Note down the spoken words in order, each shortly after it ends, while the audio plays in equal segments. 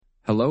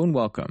Hello and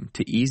welcome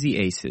to Easy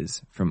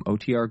Aces from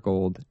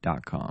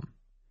OTRGold.com.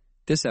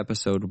 This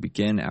episode will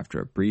begin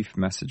after a brief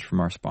message from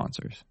our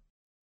sponsors.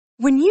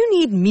 When you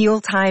need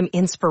mealtime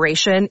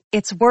inspiration,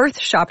 it's worth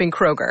shopping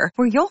Kroger,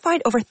 where you'll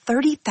find over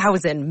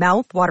 30,000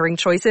 mouth-watering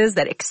choices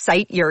that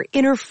excite your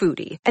inner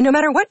foodie. And no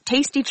matter what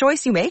tasty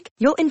choice you make,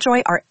 you'll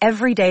enjoy our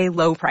everyday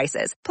low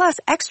prices, plus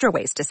extra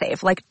ways to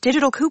save, like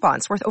digital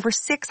coupons worth over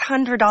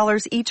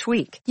 $600 each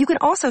week. You can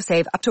also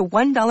save up to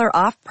 $1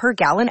 off per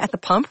gallon at the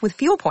pump with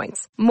fuel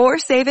points. More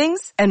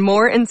savings and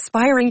more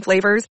inspiring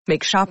flavors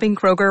make shopping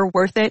Kroger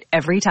worth it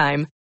every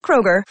time.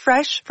 Kroger,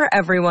 fresh for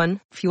everyone.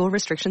 Fuel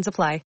restrictions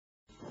apply.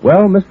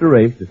 Well, Mr.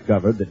 Race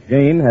discovered that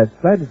Jane has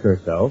pledged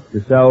herself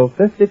to sell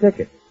 50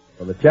 tickets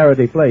for the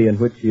charity play in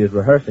which she is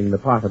rehearsing the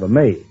part of a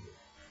maid.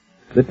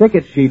 The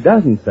tickets she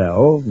doesn't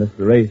sell,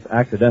 Mr. Race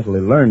accidentally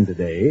learned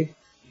today,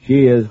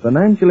 she is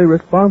financially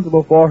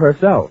responsible for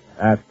herself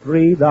at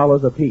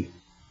 $3 apiece.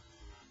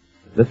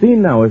 The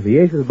scene now is the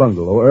Aces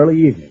bungalow,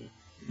 early evening.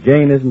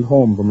 Jane isn't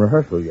home from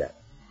rehearsal yet.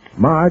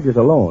 Marge is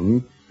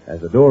alone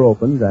as the door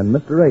opens and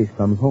Mr. Race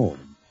comes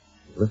home.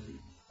 Listen.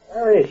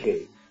 Where is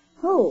she?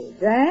 Who,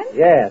 Jane?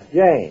 Yes,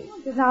 Jane.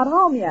 She's not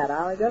home yet.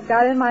 I only just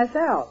got in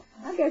myself.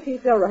 I guess she's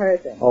still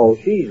rehearsing. Oh,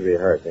 she's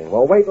rehearsing.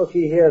 Well, wait till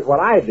she hears what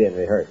I've been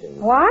rehearsing.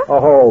 What?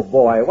 Oh,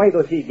 boy, wait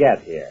till she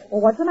gets here.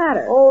 Well, what's the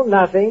matter? Oh,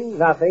 nothing.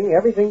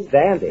 Everything's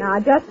dandy. Now,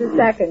 just a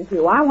second,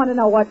 Hugh. I want to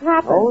know what's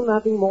happened. Oh,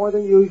 nothing more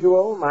than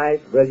usual. My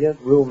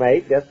brilliant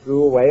roommate just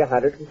threw away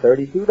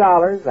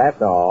 $132,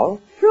 that's all.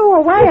 Threw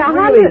away It's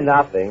 $100. really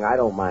nothing. I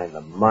don't mind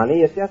the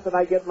money. It's just that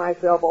I get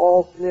myself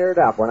all smeared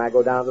up when I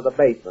go down to the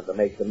basement to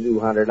make some new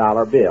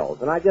 $100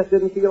 bills. And I just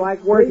didn't feel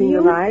like working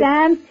Will tonight. you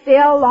stand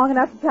still long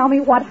enough to tell me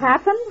what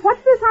happened?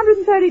 What's this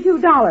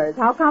 $132?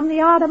 How come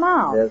the odd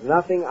amount? There's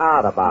nothing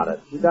odd about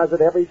it. She does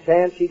it every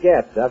chance she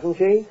gets, doesn't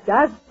she?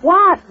 Does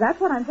what? That's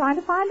what I'm trying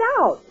to find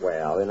out.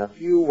 Well, in a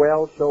few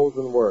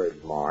well-chosen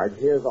words, Marge,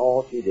 here's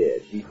all she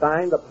did. She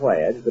signed a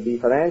pledge to be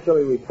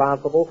financially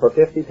responsible for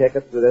 50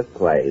 tickets to this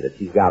play that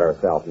she's got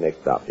herself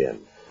mixed up in.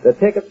 The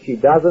tickets she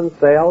doesn't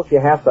sell, she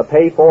has to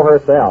pay for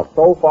herself.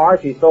 So far,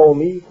 she sold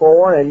me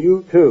 4 and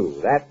you 2.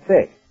 That's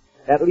 6.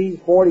 That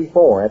leaves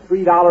 44. At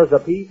 $3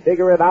 apiece,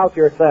 figure it out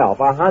yourself.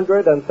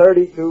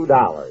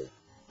 $132.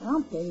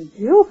 Something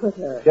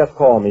Jupiter. Just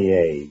call me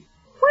Abe.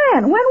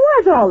 When? When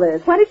was all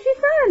this? When did she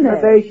sign The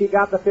this? day she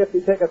got the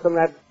 50 tickets from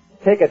that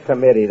ticket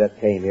committee that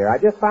came here. I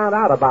just found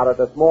out about it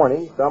this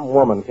morning. Some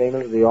woman came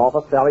into the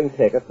office selling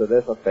tickets to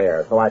this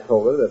affair. So I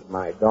told her that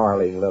my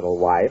darling little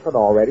wife had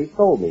already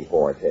sold me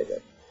 4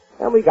 tickets.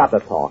 And we got to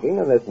talking,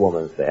 and this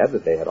woman said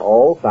that they had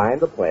all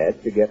signed a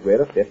pledge to get rid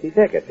of 50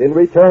 tickets, in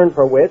return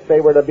for which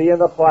they were to be in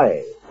the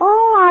play.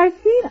 Oh, I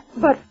see.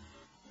 But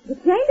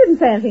Jane didn't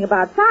say anything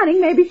about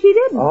signing. Maybe she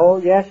didn't. Oh,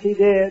 yes, she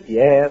did.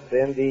 Yes,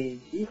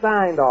 indeed. She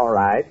signed all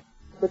right.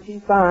 But she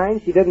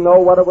signed. She didn't know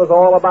what it was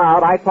all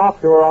about. I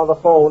talked to her on the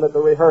phone at the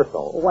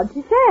rehearsal. What'd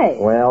she say?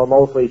 Well,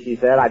 mostly she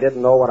said I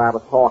didn't know what I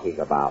was talking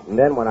about. And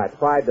then when I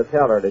tried to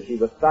tell her that she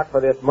was stuck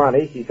for this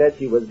money, she said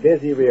she was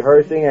busy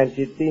rehearsing and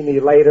she'd see me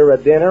later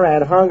at dinner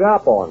and hung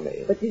up on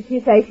me. But did she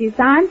say she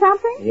signed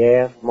something?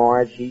 Yes,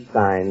 Marge, she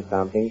signed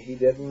something. She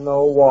didn't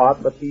know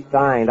what, but she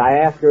signed. I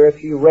asked her if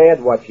she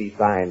read what she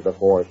signed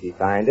before she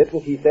signed it,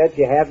 and she said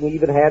she hadn't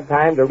even had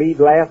time to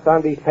read last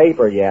Sunday's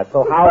paper yet,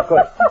 so how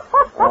could...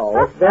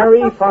 Oh, it's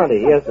very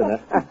funny, isn't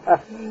it?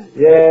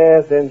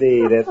 Yes,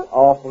 indeed. It's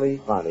awfully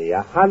funny.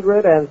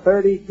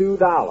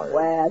 $132.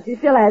 Well, she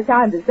still has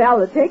time to sell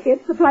the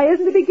tickets. The play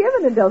isn't to be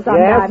given until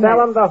sometime Yes, sell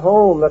next. them to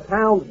whom? The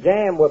town's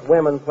jammed with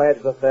women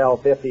pledged to sell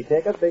 50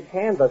 tickets. They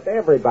canvass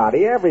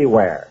everybody,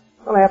 everywhere.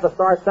 They'll have to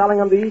start selling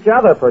them to each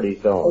other pretty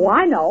soon. Oh,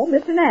 I know.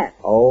 Mr. Neff.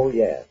 Oh,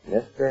 yes,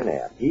 Mr.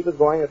 Neff. He was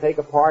going to take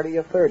a party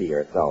of 30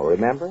 or so,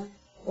 remember?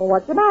 Well,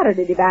 what's the matter?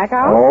 Did he back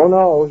out? Oh,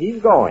 no,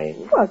 he's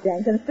going. Well,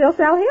 Jane can still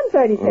sell him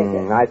 30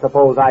 tickets. I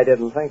suppose I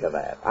didn't think of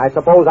that. I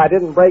suppose I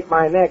didn't break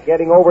my neck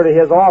getting over to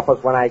his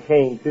office when I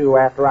came to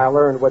after I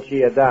learned what she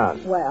had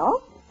done.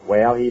 Well?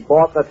 Well, he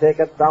bought the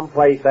ticket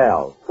someplace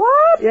else.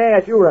 What?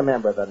 Yes, you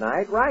remember the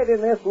night, right in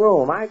this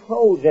room. I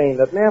told Jane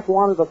that Neff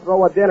wanted to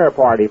throw a dinner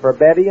party for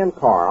Betty and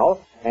Carl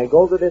and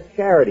go to this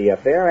charity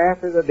affair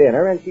after the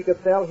dinner, and she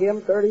could sell him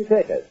 30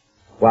 tickets.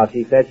 Well,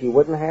 she said she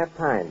wouldn't have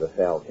time to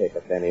sell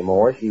tickets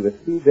anymore. She was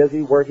too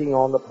busy working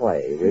on the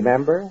play,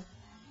 remember?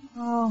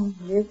 Oh,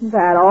 isn't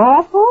that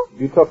awful?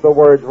 You took the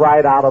words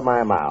right out of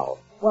my mouth.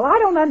 Well, I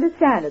don't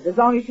understand it. As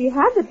long as she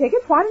had the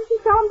tickets, why didn't she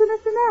sell them to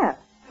Mr. Neff?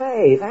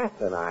 Hey,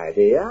 that's an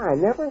idea. I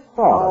never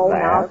thought of that.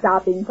 Now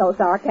stop being so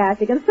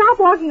sarcastic and stop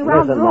walking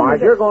around Listen, the room.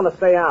 Marge, you're going to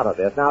stay out of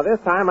this. Now, this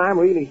time I'm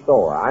really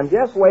sore. I'm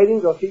just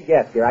waiting till she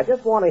gets here. I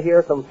just want to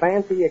hear some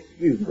fancy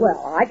excuses.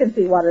 Well, I can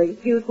see what her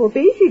excuse will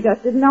be. She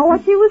just didn't know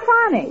what she was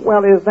signing.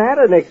 Well, is that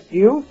an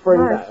excuse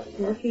for...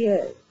 Here she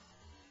is.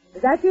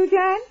 Is that you,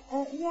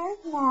 Jane? Yes,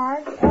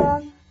 Marge.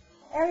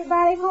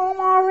 Everybody home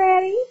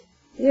already?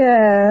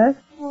 Yes.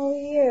 Oh,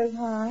 he is,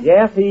 huh?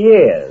 Yes, he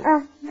is.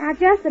 Now,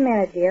 just a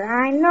minute, dear.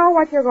 I know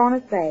what you're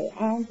going to say,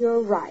 and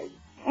you're right.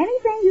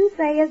 Anything you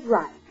say is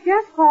right.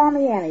 Just call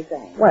me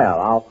anything. Well,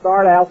 I'll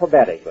start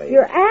alphabetically.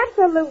 You're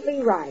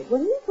absolutely right.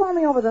 When you told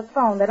me over the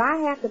phone that I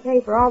have to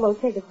pay for all those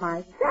tickets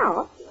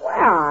myself, well,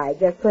 I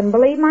just couldn't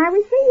believe my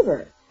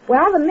receiver.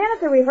 Well, the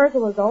minute the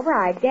rehearsal was over,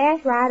 I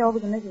dashed right over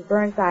to Mrs.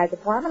 Burnside's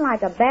apartment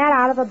like a bat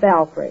out of a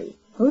belfry.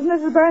 Who's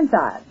Mrs.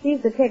 Burnside?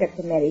 She's the ticket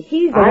committee.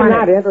 She's the I'm one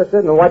not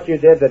interested in what you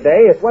did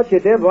today. It's what you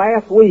did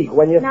last week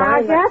when you Now,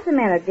 signed... just a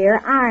minute, dear.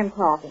 I'm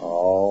talking.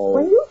 Oh.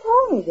 When you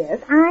told me this,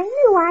 I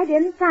knew I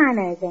didn't sign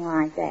anything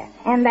like that.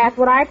 And that's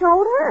what I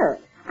told her.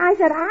 I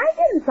said I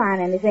didn't sign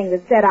anything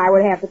that said I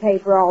would have to pay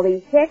for all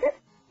these tickets.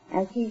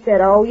 And she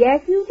said, oh,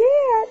 yes, you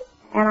did.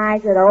 And I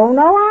said, oh,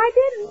 no, I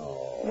didn't.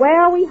 Oh.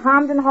 Well, we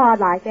hummed and hawed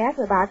like that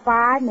for about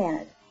 5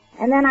 minutes.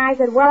 And then I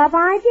said, well, if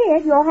I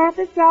did, you'll have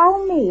to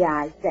show me,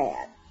 I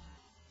said.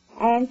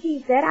 And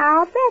she said,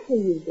 I'll bet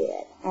you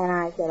did. And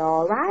I said,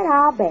 all right,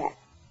 I'll bet.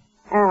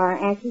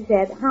 And she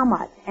said, how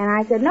much? And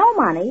I said, no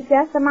money,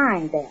 just a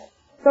mind bet.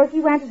 So she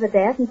went to the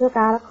desk and took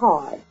out a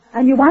card.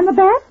 And you won the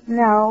bet?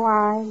 No,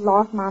 I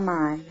lost my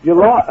mind. You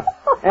lost...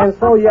 And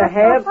so you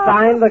had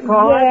signed the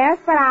card? Yes,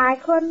 but I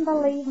couldn't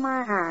believe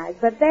my eyes.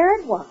 But there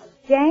it was,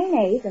 Jane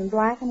Ace in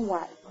black and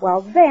white.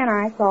 Well, then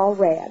I saw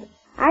red.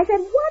 I said, what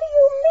do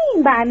you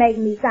mean by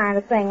making me sign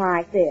a thing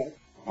like this?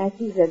 And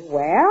she said,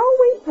 well,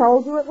 we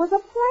told you it was a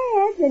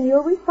pledge, and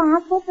you're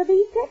responsible for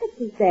these tickets,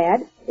 she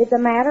said. It's a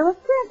matter of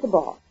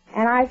principle.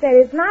 And I said,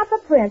 it's not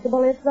the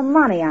principle, it's the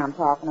money I'm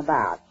talking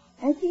about.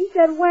 And she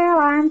said, well,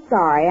 I'm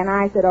sorry. And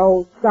I said,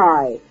 oh,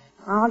 sorry.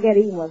 I'll get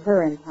even with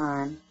her in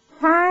time.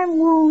 Time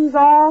wounds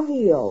all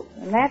healed.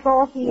 And that's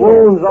all she is.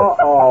 Wounds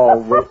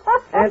all...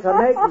 And to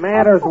make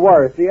matters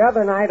worse, the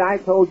other night I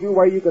told you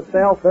where you could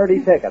sell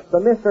 30 tickets to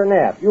Mr.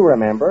 Neff, you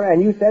remember,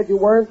 and you said you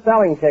weren't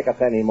selling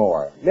tickets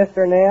anymore.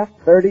 Mr. Neff,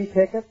 30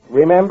 tickets,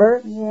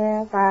 remember?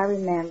 Yes, I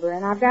remember.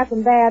 And I've got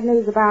some bad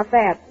news about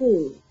that,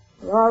 too.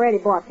 You already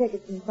bought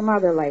tickets from some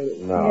other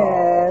lady. No.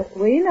 Yes,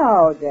 we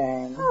know,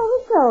 Jane.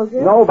 Oh, who told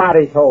you?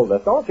 Nobody told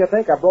us. Don't you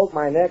think I broke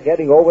my neck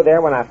getting over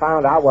there when I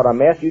found out what a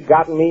mess you'd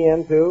gotten me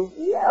into?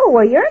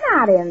 Well, you're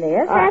not in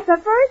this. That's the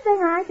first thing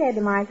I said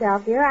to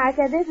myself, dear. I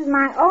said, this is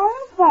my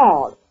own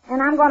fault,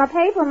 and I'm going to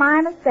pay for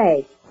my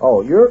mistake.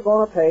 Oh, you're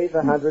going to pay the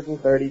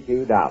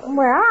 $132.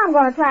 Well, I'm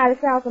going to try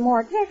to sell some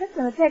more tickets,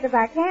 and the tickets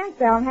I can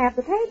sell and have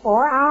to pay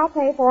for, I'll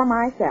pay for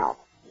myself.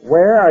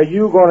 Where are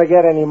you going to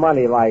get any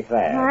money like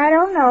that? I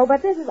don't know,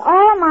 but this is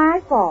all my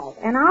fault,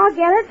 and I'll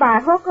get it by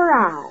hook or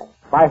eye.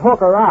 By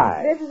hook or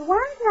eye? This is one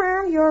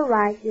time you're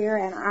right, dear,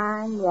 and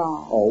I'm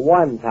wrong. Oh,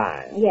 one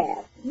time.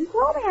 Yes. You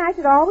told me I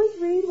should always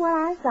read what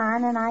I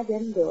sign, and I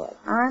didn't do it.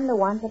 I'm the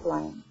one to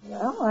blame.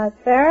 Well,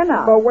 that's fair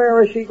enough. But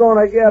where is she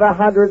going to get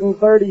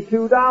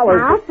 $132?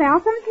 I'll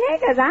sell some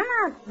tickets. I'm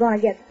not going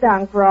to get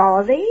stung for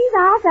all of these.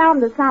 I'll sell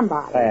them to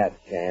somebody. Bad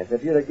chance.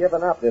 If you'd have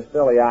given up this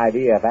silly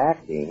idea of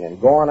acting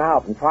and gone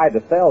out and tried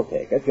to sell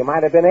tickets, you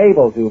might have been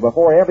able to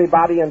before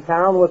everybody in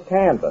town was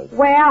canvassed.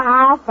 Well,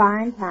 I'll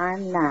find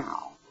time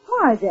now.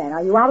 Why, Jane,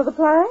 are you out of the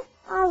play?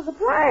 Out of the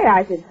play,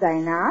 I should say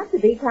now, to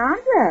be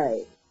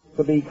contrary.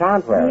 To be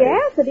contrary?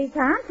 Yes, to be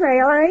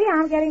contrary.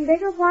 I'm getting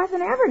bigger parts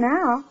than ever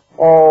now.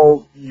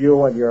 Oh,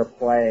 you and your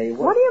play.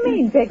 What do you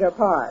mean, bigger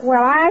part?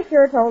 Well, I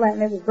sure told that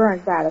Mrs.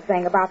 Burnside a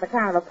thing about the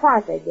kind of a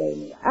part they gave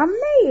me. A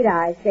maid,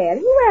 I said.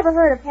 Who ever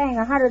heard of paying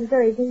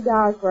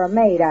 $132 for a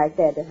maid, I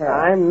said to her.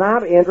 I'm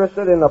not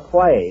interested in the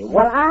play.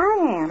 Well,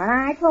 I am, and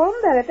I told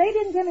them that if they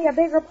didn't give me a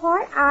bigger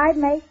part, I'd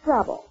make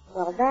trouble.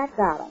 Well, that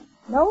got them.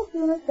 No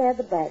sooner said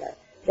the better.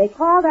 They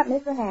called up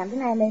Mr.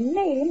 Hampton, and they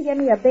made him give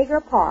me a bigger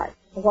part.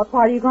 Well, what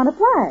part are you going to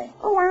play?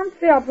 Oh, I'm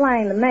still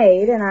playing the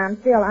maid, and I'm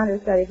still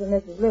understudy for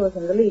Mrs. Lewis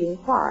in the leading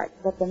part.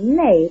 But the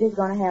maid is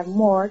going to have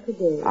more to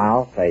do.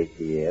 I'll say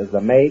she is.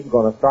 The maid's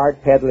going to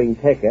start peddling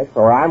tickets,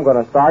 or I'm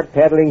going to start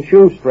peddling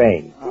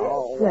shoestrings.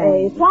 Oh,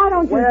 Grace, why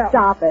don't you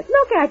stop it?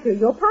 Look at you.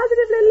 You're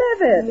positively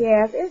livid.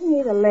 Yes, isn't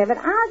he the livid?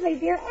 Honestly,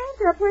 dear,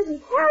 after a person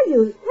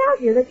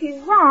tells you that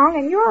she's wrong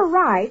and you're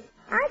right,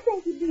 I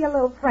think you'd be a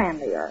little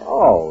friendlier.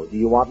 Oh, do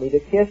you want me to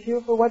kiss you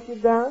for what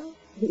you've done?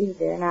 He's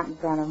there, not in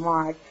front of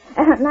Marge.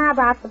 Now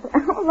about the...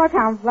 Oh, look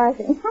how I'm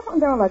blushing.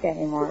 Don't look at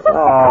me, Marge.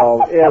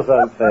 Oh,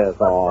 isn't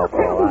this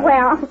awful?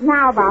 Well,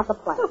 now about the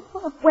play.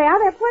 Well,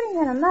 they're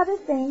putting in another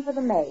scene for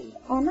the maid.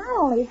 And not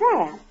only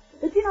that,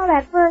 but you know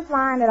that first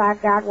line that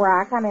I've got where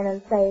I come in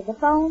and say, the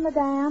phone,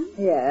 madame?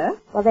 Yes?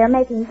 Well, they're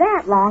making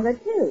that longer,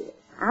 too.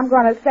 I'm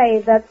going to say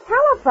the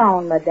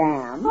telephone,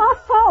 madame.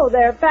 Oh,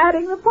 they're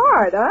fatting the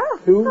part, huh?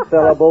 2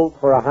 syllables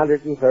for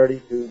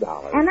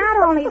 $132. And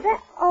not only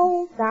that...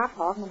 Oh, stop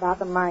talking about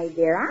the money,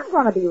 dear. I'm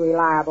going to be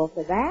reliable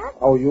for that.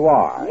 Oh, you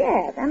are?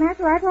 Yes, and that's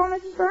what I told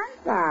Mrs.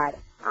 Burnside.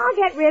 I'll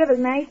get rid of as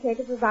many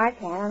tickets as I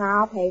can, and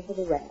I'll pay for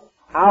the rest.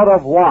 Out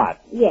of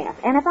what? Yes,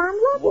 and if I'm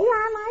lucky,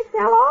 I might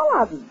sell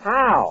all of them.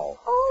 How?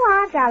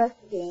 Oh, I've got a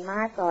scheme.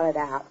 I thought it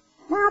out.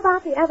 Now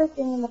about the other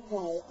scene in the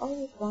play.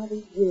 Oh, it's going to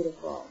be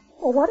beautiful.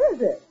 Well, what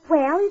is it?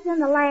 Well, it's in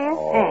the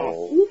last act.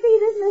 You see,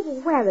 this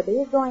Mrs.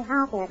 Weatherby is going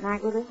out that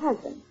night with her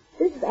husband.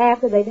 This is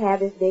after they've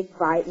had this big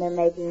fight and they're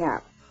making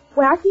up.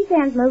 Well, she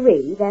sends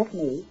Marie, that's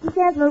me, she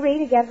sends Marie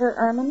to get her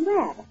ermine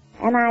wrap.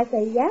 And I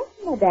say, yes,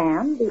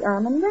 madame, the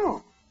ermine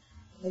wrap.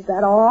 Is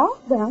that all?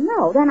 Well,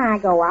 no. Then I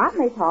go out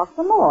and they talk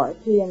some more,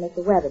 she and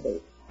Mr.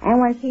 Weatherby. And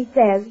when she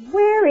says,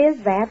 where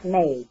is that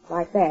maid?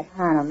 Like that,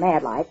 kind of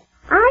mad-like,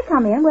 I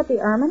come in with the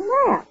ermine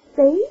wrap.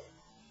 See?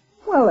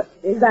 Well,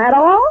 is that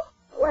all?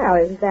 Well,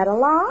 isn't that a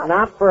lot?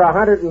 Not for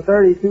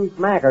 132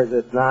 smackers,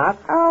 it's not.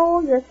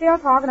 Oh, you're still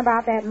talking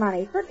about that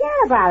money. Forget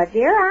about it,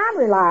 dear. I'm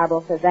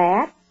reliable for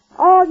that.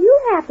 All you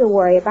have to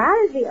worry about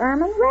is the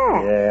ermine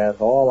wrap. Yes,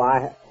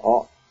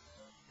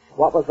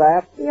 what was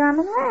that? The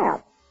ermine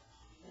wrap.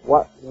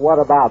 What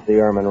about the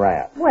ermine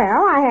wrap?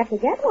 Well, I have to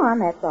get one,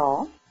 that's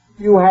all.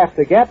 You have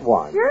to get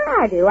one.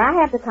 Sure I do. I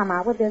have to come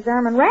out with this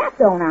ermine wrap,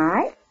 don't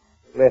I?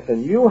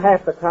 Listen, you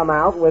have to come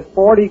out with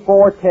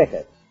 44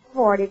 tickets.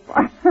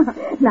 44.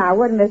 Now,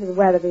 wouldn't Mrs.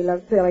 Weatherby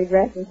look silly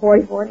dressed in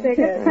 44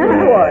 tickets?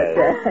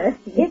 Yes.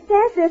 It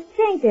says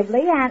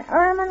distinctively an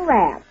ermine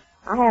wrap.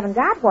 I haven't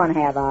got one,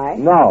 have I?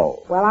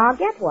 No. Well, I'll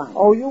get one.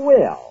 Oh, you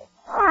will.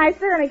 Oh, I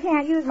certainly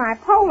can't use my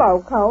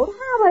polo coat.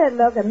 How would it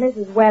look if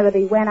Mrs.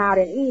 Weatherby went out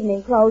in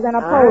evening clothes and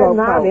a polo I'm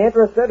not coat?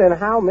 interested in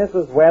how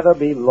Mrs.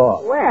 Weatherby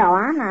looks. Well,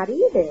 I'm not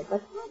either.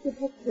 But can't you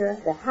picture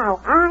how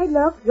I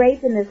look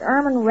draped in this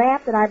ermine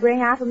wrap that I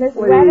bring out for Mrs.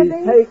 Weatherby?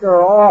 Please take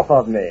her off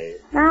of me.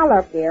 Now,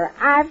 look, dear,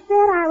 I've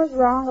said I was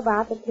wrong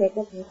about the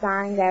tickets and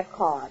signing that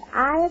card.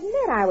 I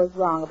admit I was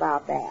wrong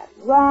about that.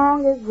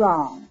 Wrong is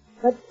wrong.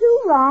 But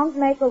two wrongs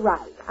make a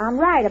right. I'm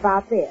right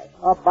about this.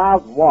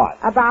 About what?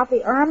 About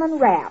the ermine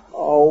wrap.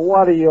 Oh,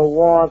 what do you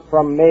want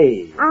from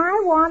me?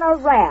 I want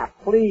a wrap.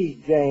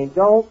 Please, Jane,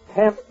 don't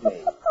tempt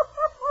me.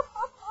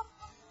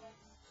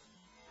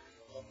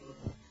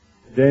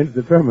 Jane's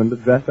determined to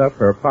dress up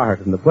her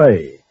part in the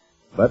play,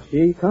 but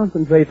she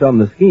concentrates on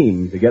the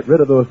scheme to get rid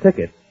of those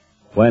tickets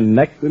when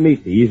next we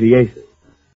meet the Easy Aces.